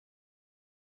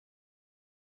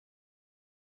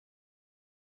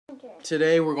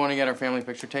Today we're going to get our family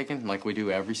picture taken like we do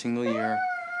every single year.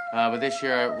 But this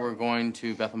year we're going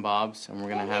to Beth and Bob's and we're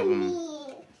going to have them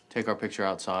take our picture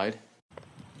outside.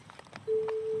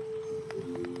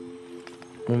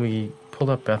 When we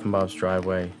pulled up Beth and Bob's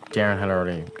driveway, Darren had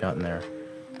already gotten there.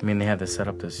 I mean, they had to set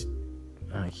up this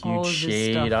huge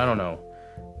shade. I don't know.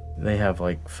 They have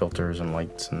like filters and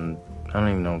lights and I don't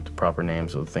even know what the proper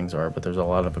names of the things are, but there's a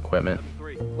lot of equipment.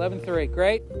 11-3,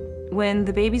 great. When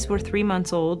the babies were 3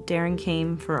 months old, Darren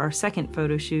came for our second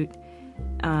photo shoot.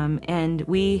 And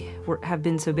we have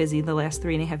been so busy the last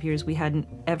 3.5 years, we hadn't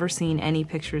ever seen any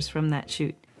pictures from that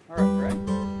shoot. All right, great.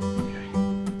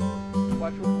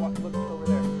 Look over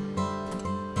there.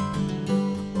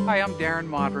 Hi, I'm Darren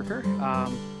Modricker,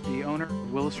 the owner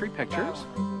of Willow Street Pictures.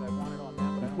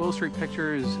 Willow Street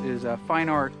Pictures is a fine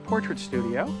art portrait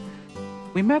studio.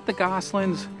 We met the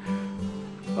Gosselins,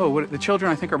 the children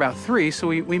I think are about 3, so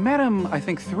we met them I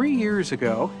think 3 years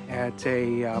ago at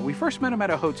we first met them at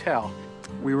a hotel.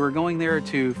 We were going there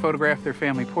to photograph their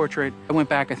family portrait. I went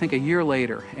back I think a year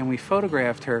later and we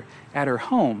photographed her at her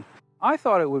home. I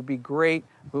thought it would be great,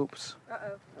 oops.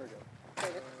 There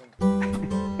we go.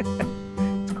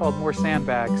 It's called More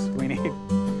Sandbags We Need.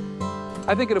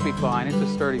 I think it'll be fine, it's a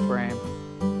sturdy frame.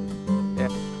 Yeah.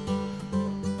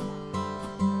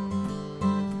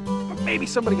 Maybe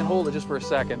somebody can hold it just for a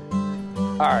second.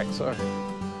 All right, so.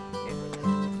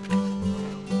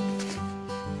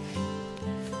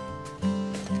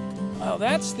 Well,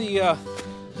 that's the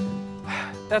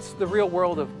real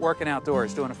world of working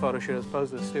outdoors, doing a photo shoot as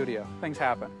opposed to the studio. Things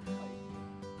happen.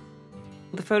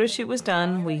 The photo shoot was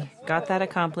done. We got that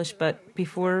accomplished, but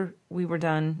before we were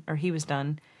done, or he was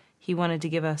done, he wanted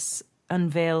to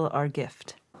unveil our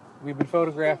gift. We've been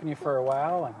photographing you for a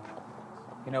while,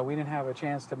 and we didn't have a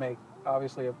chance to make,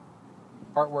 obviously,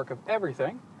 artwork of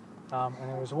everything. And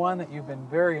there was one that you've been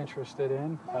very interested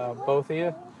in, both of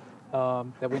you,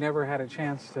 that we never had a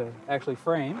chance to actually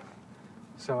frame.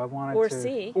 So I wanted or to...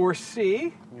 see. Or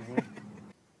see. Mm-hmm.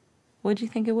 What'd you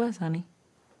think it was, honey?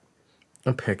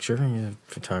 A picture, he's a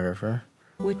photographer.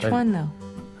 Which one, though?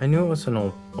 I knew it was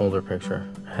an older picture.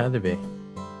 It had to be.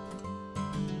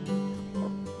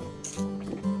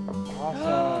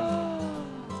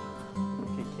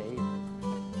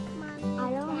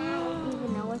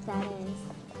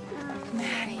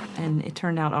 And it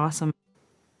turned out awesome.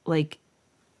 Like,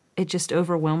 it just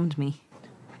overwhelmed me.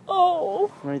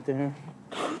 Oh! Right there.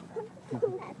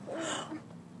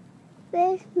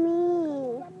 Where's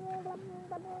me?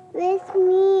 Where's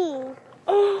me?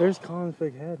 There's Colin's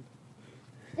big head.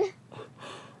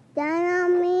 Down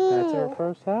on me. That's our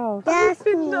first house. That's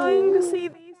me. Dying to see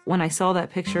these. When I saw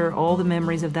that picture, all the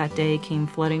memories of that day came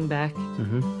flooding back.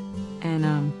 Mm-hmm.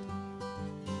 And,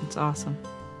 it's awesome.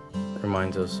 It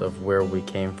reminds us of where we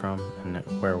came from and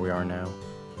where we are now.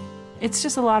 It's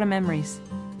just a lot of memories.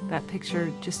 That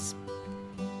picture just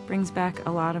brings back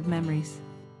a lot of memories.